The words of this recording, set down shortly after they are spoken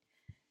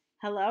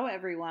Hello,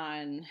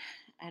 everyone,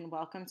 and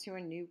welcome to a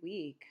new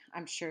week.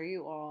 I'm sure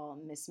you all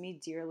missed me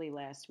dearly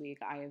last week.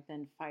 I have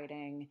been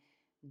fighting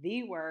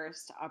the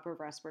worst upper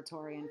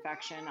respiratory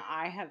infection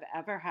I have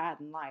ever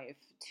had in life,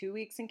 2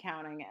 weeks and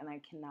counting, and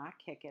I cannot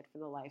kick it for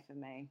the life of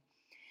me.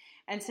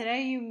 And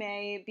today you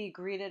may be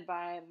greeted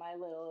by my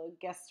little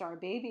guest star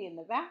baby in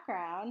the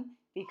background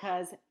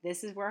because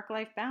this is work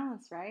life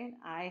balance, right?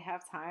 I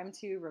have time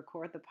to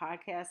record the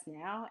podcast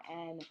now,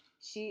 and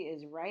she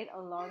is right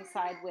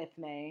alongside with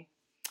me.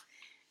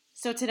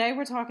 So today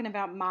we're talking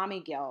about mommy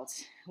guilt,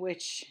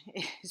 which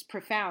is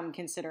profound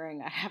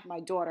considering I have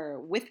my daughter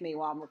with me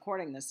while I'm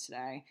recording this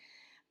today.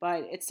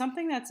 But it's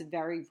something that's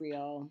very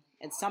real.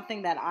 It's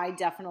something that I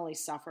definitely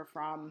suffer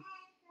from.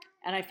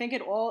 And I think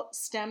it all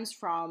stems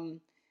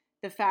from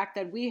the fact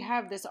that we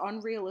have this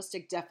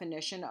unrealistic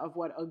definition of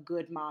what a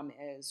good mom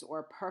is or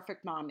a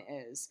perfect mom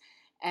is.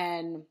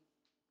 And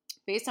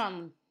based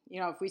on,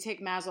 if we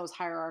take Maslow's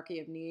hierarchy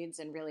of needs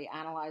and really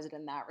analyze it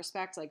in that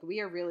respect, like we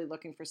are really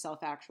looking for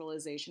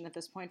self-actualization at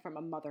this point from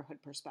a motherhood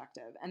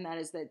perspective. And that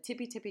is the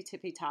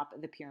tippy top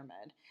of the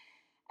pyramid.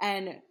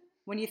 And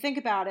when you think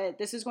about it,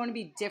 this is going to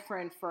be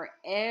different for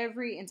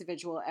every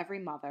individual, every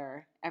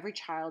mother, every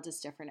child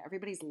is different.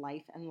 Everybody's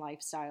life and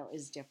lifestyle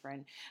is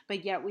different.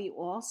 But yet we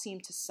all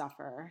seem to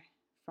suffer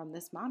from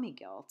this mommy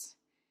guilt.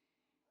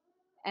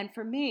 And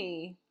for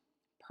me,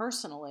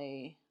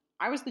 personally,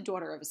 I was the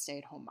daughter of a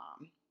stay-at-home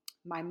mom.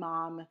 My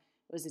mom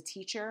was a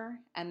teacher,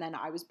 and then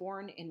I was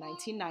born in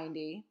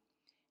 1990,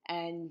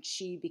 and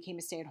she became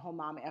a stay-at-home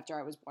mom after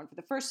I was born for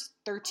the first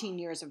 13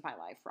 years of my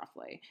life,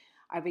 roughly.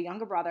 I have a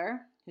younger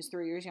brother who's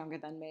 3 years younger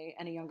than me,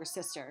 and a younger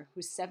sister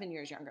who's 7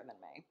 years younger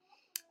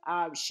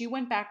than me. She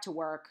went back to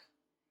work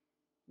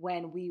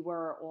when we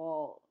were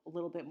all a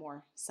little bit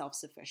more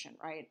self-sufficient,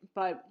 right?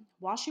 But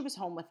while she was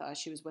home with us,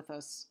 she was with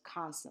us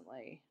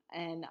constantly.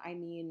 And I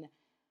mean,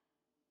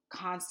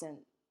 constant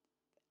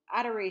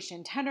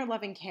adoration, tender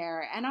loving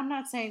care. And I'm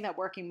not saying that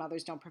working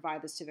mothers don't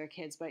provide this to their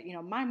kids, but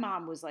my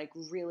mom was like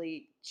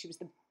really, she was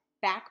the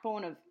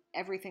backbone of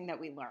everything that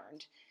we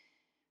learned.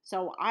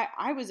 So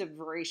I was a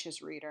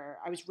voracious reader.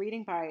 I was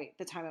reading by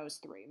the time I was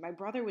 3. My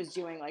brother was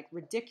doing like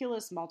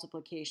ridiculous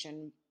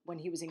multiplication when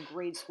he was in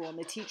grade school, and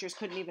the teachers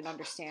couldn't even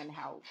understand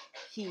how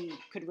he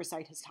could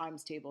recite his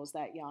times tables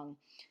that young.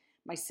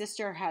 My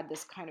sister had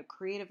this kind of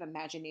creative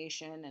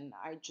imagination, and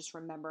I just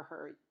remember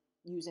her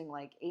using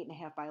like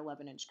 8.5 by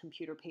 11-inch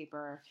computer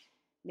paper,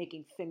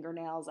 making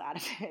fingernails out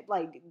of it,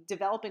 like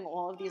developing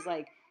all of these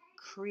like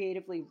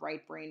creatively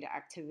right-brained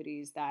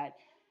activities that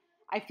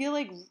I feel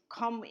like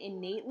come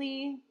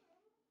innately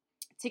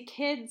to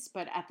kids,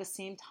 but at the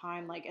same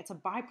time, like it's a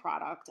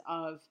byproduct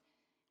of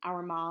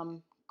our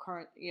mom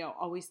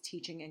always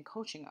teaching and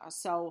coaching us.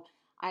 So,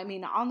 I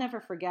mean, I'll never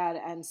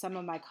forget, and some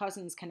of my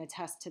cousins can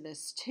attest to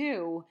this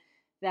too,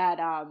 that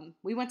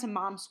we went to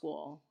mom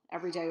school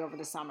every day over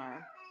the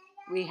summer.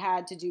 We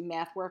had to do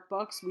math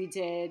workbooks. We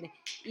did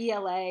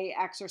ELA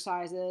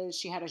exercises.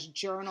 She had us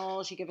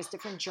journal. She gave us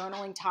different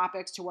journaling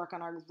topics to work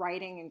on our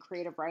writing and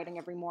creative writing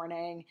every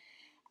morning.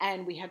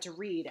 And we had to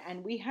read.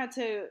 And we had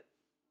to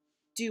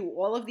do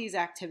all of these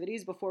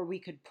activities before we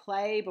could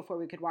play, before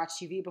we could watch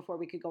TV, before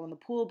we could go in the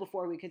pool,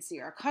 before we could see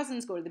our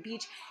cousins, go to the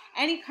beach,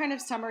 any kind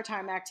of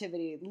summertime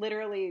activity.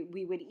 Literally,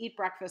 we would eat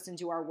breakfast and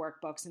do our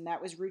workbooks, and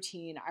that was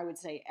routine, I would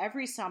say,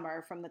 every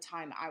summer from the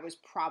time I was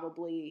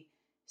probably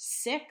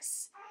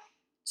 6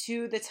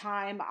 to the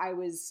time I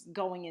was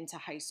going into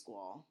high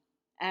school.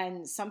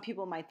 And some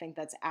people might think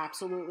that's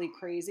absolutely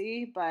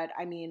crazy, but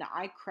I mean,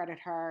 I credit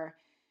her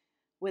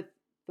with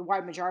the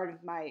wide majority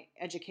of my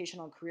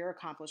educational career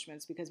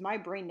accomplishments because my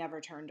brain never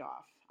turned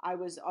off. I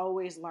was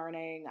always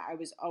learning. I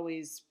was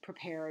always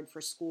prepared for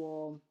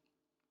school.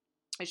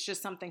 It's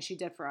just something she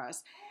did for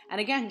us.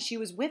 And again, she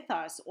was with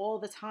us all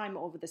the time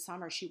over the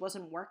summer. She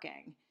wasn't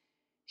working.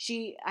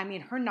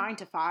 Her 9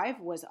 to 5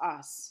 was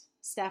us,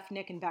 Steph,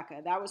 Nick, and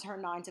Becca. That was her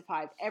 9 to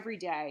 5 every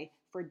day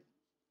for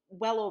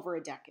well over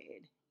a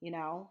decade,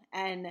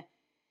 And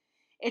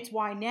it's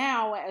why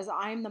now, as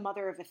I'm the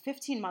mother of a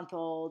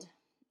 15-month-old,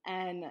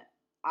 and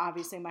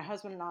obviously my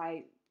husband and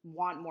I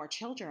want more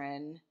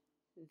children,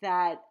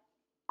 that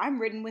I'm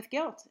ridden with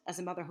guilt as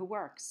a mother who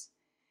works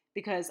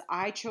because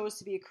I chose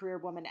to be a career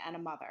woman and a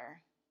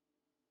mother.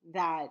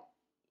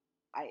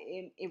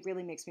 It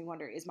really makes me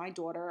wonder, is my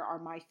daughter, are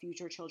my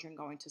future children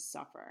going to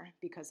suffer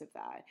because of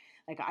that?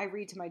 Like, I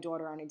read to my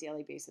daughter on a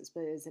daily basis,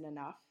 but is it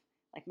enough?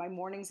 Like, my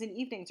mornings and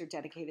evenings are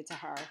dedicated to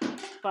her.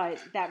 But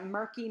that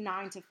murky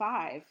 9 to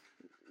 5,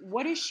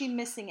 what is she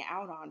missing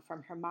out on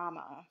from her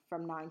mama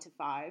from 9 to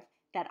 5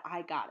 that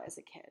I got as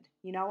a kid?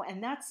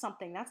 And that's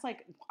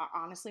like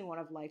honestly one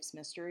of life's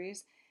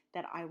mysteries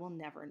that I will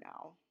never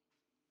know.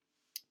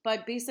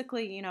 But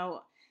basically,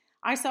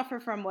 I suffer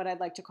from what I'd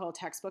like to call a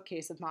textbook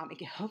case of mommy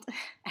guilt.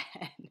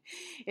 And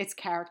it's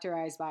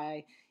characterized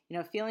by,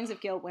 feelings of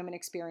guilt women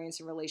experience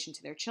in relation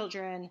to their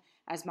children.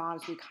 As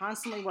moms, we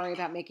constantly worry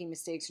about making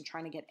mistakes and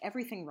trying to get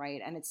everything right.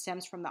 And it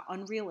stems from the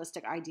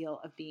unrealistic ideal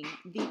of being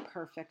the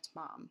perfect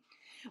mom,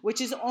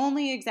 which is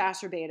only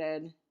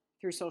exacerbated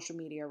through social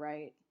media,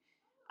 right?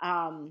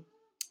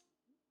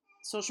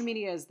 social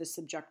media is the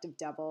subjective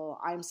devil.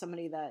 I'm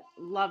somebody that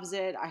loves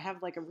it. I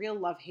have like a real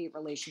love-hate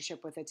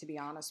relationship with it, to be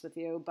honest with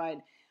you. But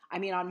I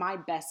mean, on my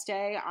best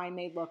day, I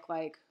may look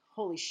like,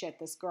 holy shit,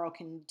 this girl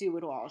can do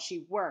it all.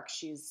 She works.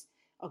 She's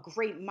a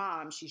great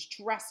mom. She's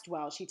dressed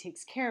well. She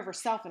takes care of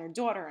herself and her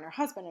daughter and her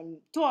husband and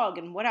dog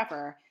and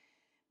whatever.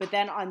 But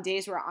then on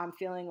days where I'm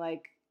feeling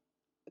like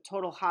a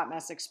total hot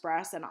mess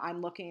express and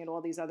I'm looking at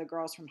all these other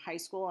girls from high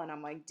school and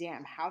I'm like,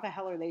 damn, how the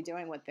hell are they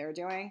doing what they're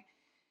doing?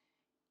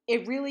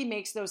 It really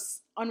makes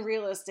those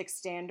unrealistic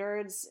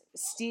standards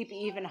steep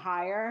even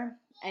higher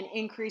and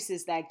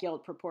increases that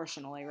guilt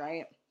proportionally,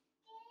 right?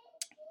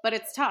 But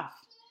it's tough.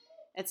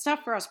 It's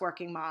tough for us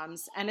working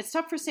moms, and it's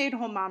tough for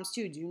stay-at-home moms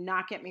too. Do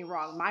not get me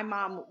wrong. My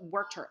mom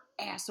worked her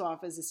ass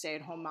off as a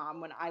stay-at-home mom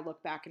when I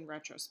look back in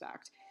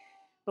retrospect.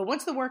 But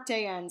once the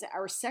workday ends,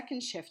 our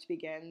second shift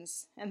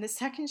begins. And the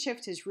second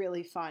shift is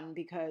really fun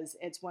because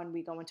it's when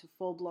we go into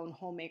full-blown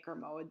homemaker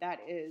mode. That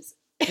is,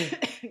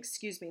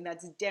 excuse me,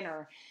 that's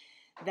dinner.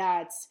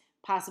 That's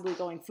possibly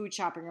going food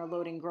shopping or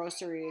loading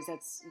groceries.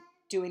 That's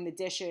doing the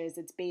dishes.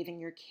 It's bathing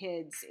your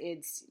kids.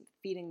 It's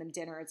feeding them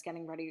dinner. It's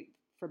getting ready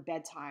for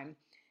bedtime.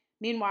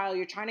 Meanwhile,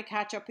 you're trying to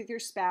catch up with your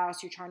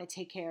spouse. You're trying to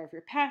take care of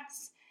your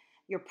pets.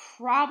 You're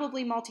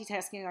probably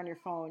multitasking on your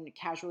phone,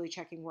 casually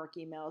checking work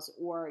emails,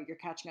 or you're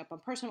catching up on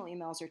personal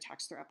emails or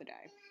texts throughout the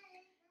day.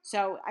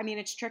 So, I mean,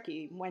 it's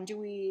tricky. When do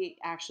we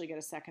actually get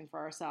a second for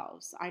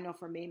ourselves? I know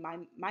for me,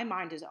 my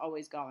mind is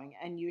always going,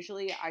 and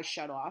usually I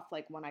shut off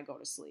like when I go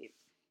to sleep.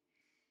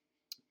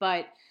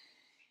 But,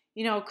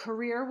 you know,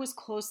 career was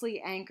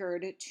closely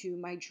anchored to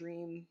my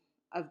dream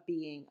of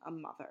being a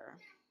mother.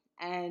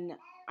 And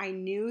I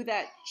knew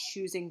that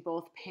choosing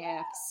both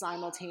paths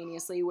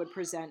simultaneously would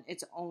present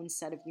its own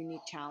set of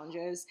unique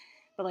challenges.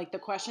 But like the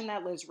question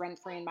that lives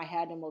rent-free in my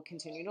head and will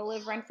continue to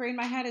live rent-free in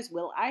my head is,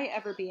 will I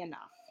ever be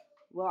enough?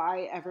 Will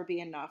I ever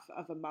be enough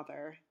of a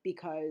mother?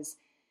 Because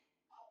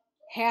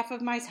half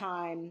of my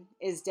time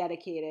is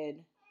dedicated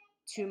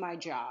to my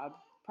job,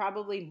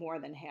 probably more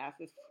than half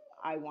if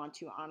I want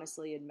to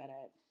honestly admit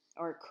it,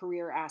 or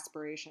career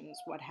aspirations,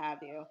 what have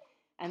you.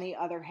 And the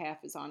other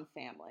half is on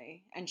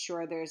family. And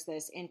sure, there's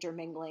this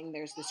intermingling,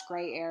 there's this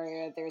gray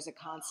area, there's a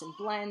constant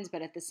blend,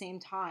 but at the same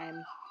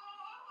time,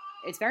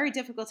 it's very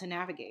difficult to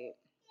navigate.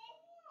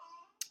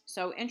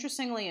 So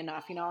interestingly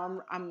enough, you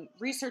know, I'm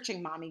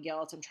researching mommy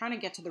guilt. I'm trying to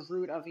get to the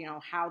root of, you know,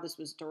 how this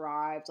was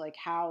derived, like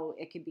how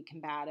it could be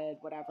combated,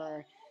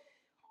 whatever.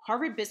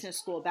 Harvard Business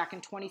School back in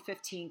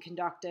 2015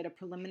 conducted a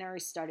preliminary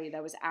study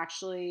that was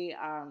actually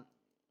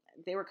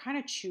they were kind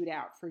of chewed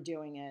out for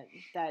doing it,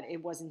 that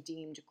it wasn't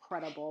deemed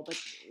credible. But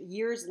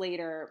years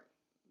later,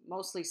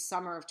 mostly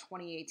summer of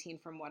 2018,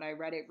 from what I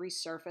read, it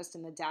resurfaced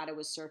and the data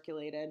was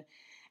circulated.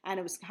 And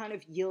it was kind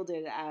of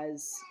yielded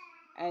as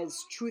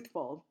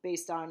truthful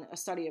based on a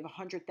study of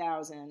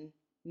 100,000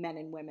 men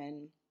and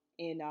women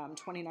in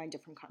 29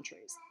 different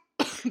countries.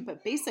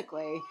 But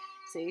basically,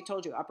 see, I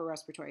told you, upper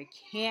respiratory,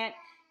 can't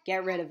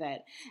get rid of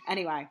it.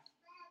 Anyway,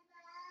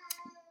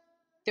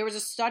 there was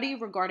a study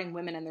regarding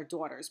women and their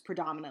daughters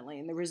predominantly,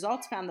 and the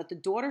results found that the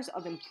daughters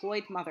of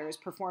employed mothers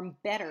performed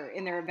better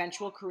in their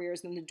eventual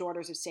careers than the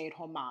daughters of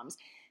stay-at-home moms.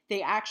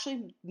 They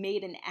actually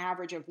made an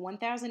average of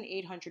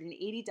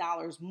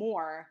 $1,880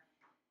 more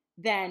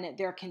than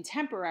their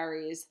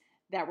contemporaries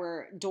that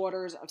were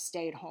daughters of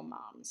stay-at-home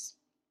moms.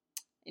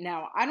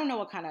 Now, I don't know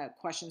what kind of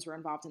questions were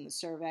involved in the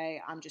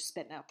survey. I'm just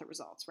spitting out the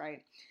results,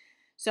 right?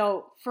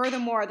 So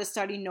furthermore, the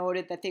study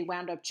noted that they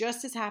wound up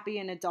just as happy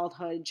in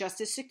adulthood,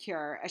 just as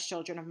secure as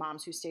children of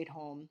moms who stayed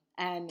home.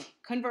 And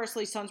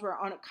conversely, sons were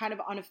kind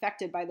of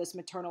unaffected by this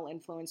maternal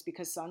influence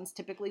because sons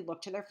typically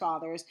look to their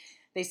fathers.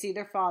 They see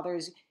their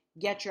fathers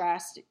get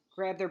dressed,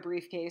 grab their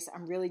briefcase.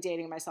 I'm really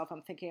dating myself.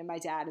 I'm thinking of my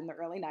dad in the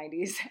early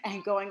 90s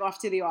and going off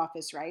to the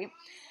office, right?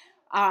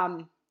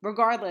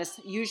 Regardless,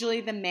 usually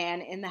the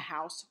man in the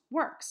house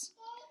works.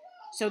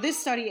 So this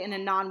study, in a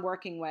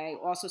non-working way,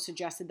 also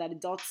suggested that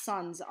adult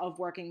sons of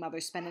working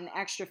mothers spend an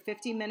extra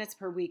 50 minutes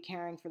per week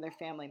caring for their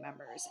family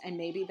members. And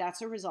maybe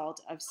that's a result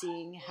of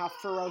seeing how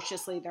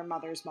ferociously their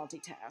mothers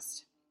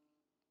multitasked.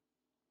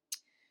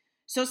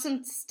 So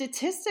some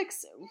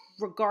statistics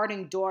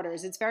regarding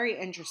daughters, it's very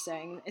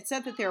interesting. It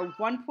said that they're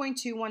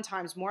 1.21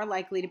 times more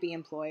likely to be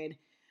employed,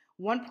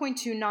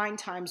 1.29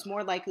 times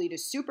more likely to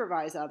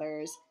supervise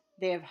others.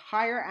 They have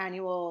higher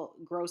annual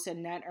gross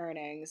and net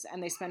earnings,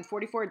 and they spend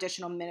 44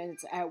 additional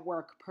minutes at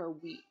work per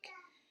week.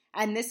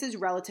 And this is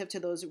relative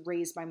to those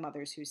raised by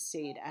mothers who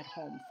stayed at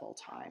home full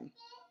time.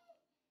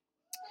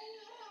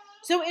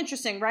 So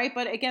interesting, right?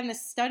 But again, the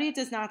study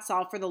does not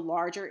solve for the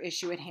larger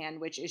issue at hand,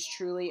 which is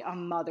truly a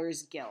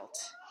mother's guilt.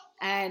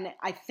 And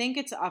I think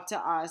it's up to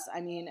us.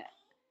 I mean,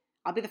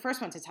 I'll be the first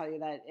one to tell you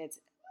that it's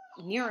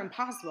near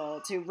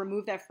impossible to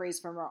remove that phrase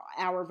from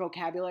our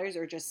vocabularies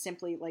or just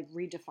simply like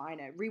redefine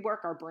it,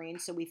 rework our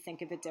brains so we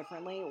think of it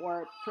differently,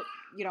 or,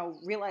 you know,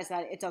 realize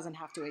that it doesn't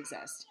have to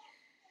exist.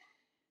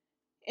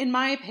 In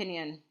my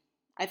opinion,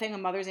 I think a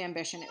mother's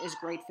ambition is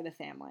great for the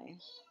family.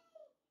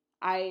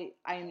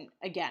 I'm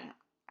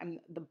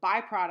the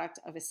byproduct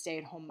of a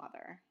stay-at-home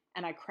mother,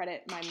 and I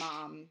credit my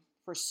mom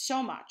for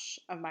so much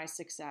of my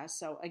success.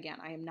 So again,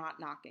 I am not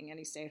knocking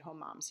any stay-at-home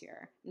moms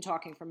here. I'm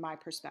talking from my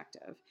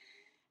perspective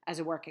as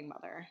a working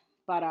mother.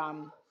 But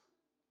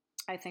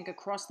I think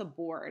across the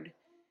board,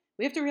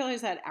 we have to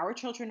realize that our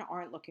children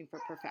aren't looking for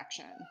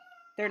perfection.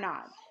 They're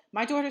not.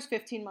 My daughter's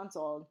 15 months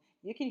old.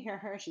 You can hear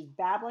her. She's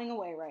babbling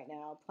away right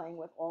now, playing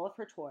with all of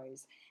her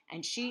toys.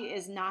 And she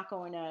is not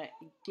going to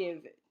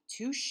give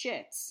two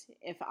shits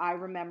if I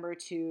remember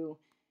to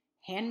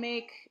hand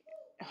make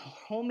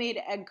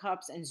homemade egg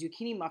cups and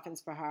zucchini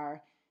muffins for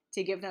her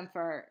to give them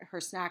for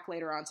her snack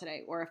later on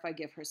today, or if I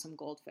give her some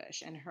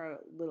goldfish in her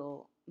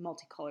little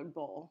multicolored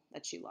bowl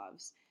that she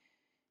loves.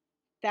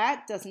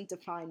 That doesn't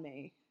define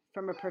me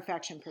from a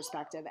perfection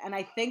perspective. And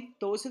I think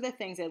those are the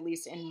things, at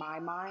least in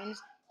my mind,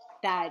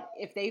 that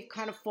if they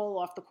kind of fall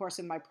off the course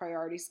of my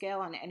priority scale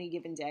on any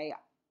given day,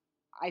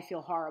 I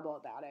feel horrible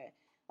about it.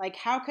 Like,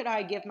 how could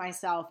I give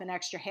myself an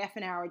extra half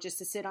an hour just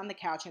to sit on the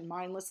couch and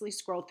mindlessly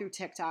scroll through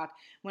TikTok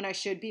when I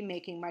should be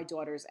making my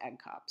daughter's egg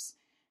cups?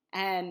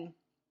 And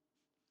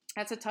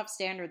that's a tough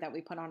standard that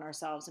we put on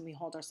ourselves and we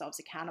hold ourselves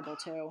accountable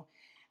to.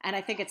 And I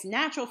think it's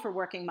natural for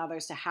working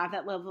mothers to have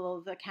that level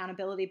of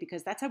accountability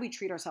because that's how we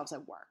treat ourselves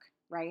at work,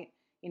 right?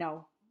 You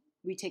know,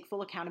 we take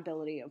full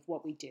accountability of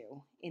what we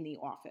do in the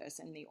office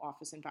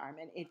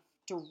environment. It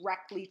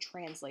directly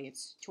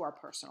translates to our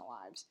personal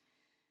lives.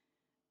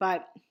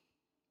 But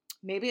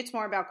maybe it's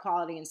more about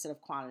quality instead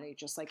of quantity,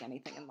 just like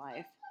anything in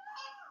life.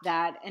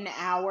 That an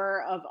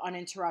hour of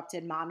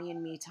uninterrupted mommy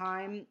and me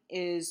time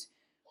is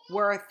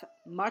worth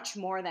much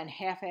more than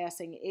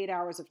half-assing 8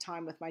 hours of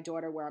time with my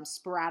daughter where I'm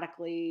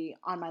sporadically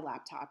on my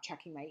laptop,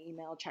 checking my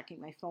email,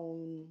 checking my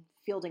phone,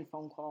 fielding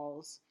phone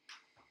calls,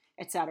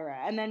 etc.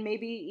 And then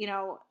maybe, you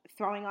know,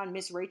 throwing on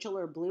Miss Rachel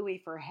or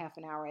Bluey for half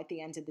an hour at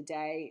the end of the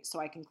day so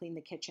I can clean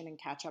the kitchen and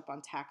catch up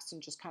on texts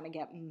and just kind of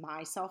get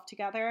myself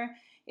together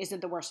isn't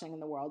the worst thing in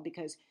the world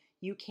because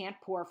you can't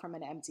pour from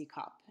an empty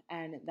cup.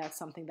 And that's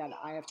something that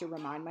I have to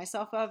remind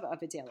myself of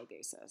a daily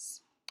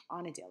basis,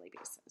 on a daily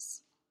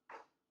basis.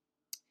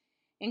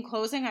 In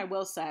closing, I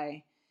will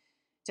say,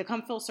 to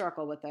come full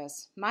circle with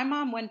this, my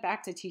mom went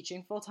back to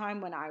teaching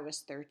full-time when I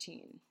was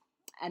 13.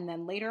 And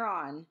then later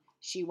on,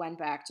 she went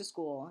back to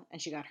school and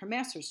she got her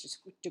master's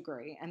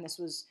degree. And this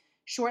was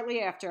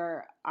shortly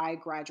after I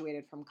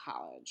graduated from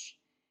college.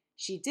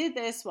 She did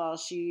this while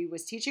she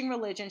was teaching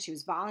religion. She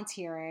was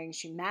volunteering.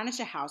 She managed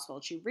a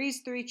household. She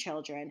raised 3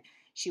 children.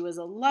 She was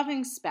a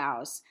loving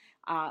spouse,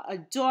 a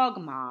dog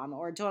mom,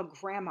 or a dog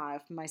grandma,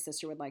 if my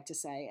sister would like to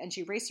say. And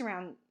she raced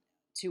around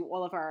to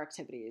all of our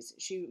activities.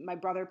 My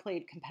brother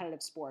played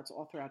competitive sports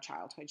all throughout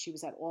childhood. She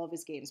was at all of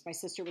his games. My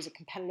sister was a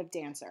competitive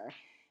dancer.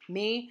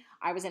 Me,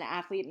 I was an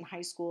athlete in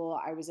high school.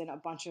 I was in a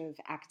bunch of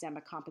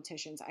academic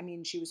competitions. I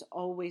mean, she was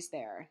always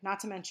there, not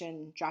to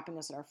mention dropping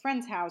us at our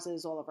friends'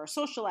 houses, all of our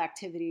social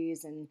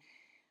activities. And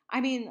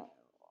I mean,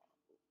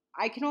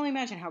 I can only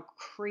imagine how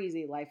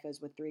crazy life is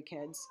with 3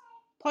 kids.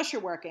 Plus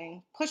you're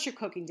working, plus you're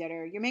cooking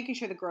dinner, you're making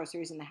sure the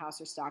groceries in the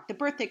house are stocked, the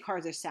birthday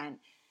cards are sent.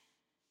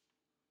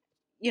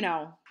 You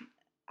know,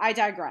 I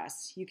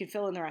digress. You can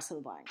fill in the rest of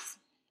the blanks.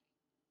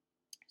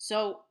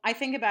 So I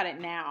think about it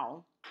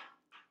now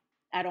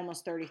at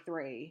almost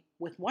 33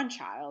 with 1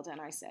 child,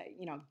 and I say,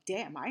 you know,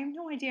 damn, I have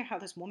no idea how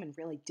this woman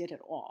really did it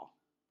all,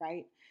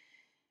 right?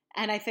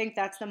 And I think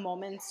that's the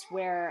moments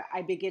where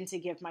I begin to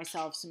give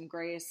myself some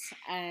grace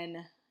and,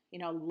 you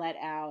know, let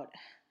out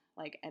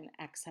like an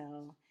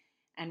exhale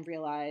and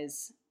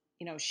realize,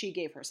 you know, she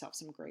gave herself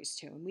some grace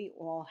too. And we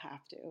all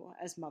have to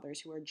as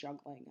mothers who are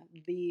juggling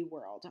the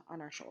world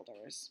on our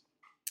shoulders.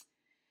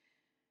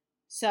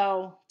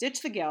 So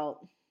ditch the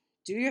guilt,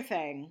 do your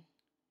thing.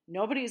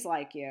 Nobody's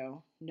like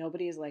you.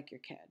 Nobody is like your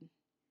kid.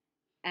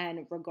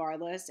 And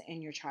regardless,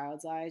 in your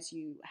child's eyes,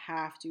 you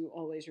have to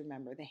always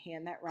remember the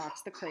hand that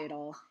rocks the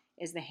cradle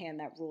is the hand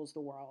that rules the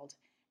world.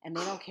 And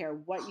they don't care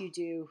what you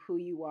do, who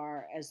you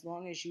are, as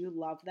long as you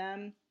love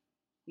them,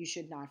 you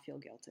should not feel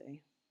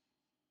guilty.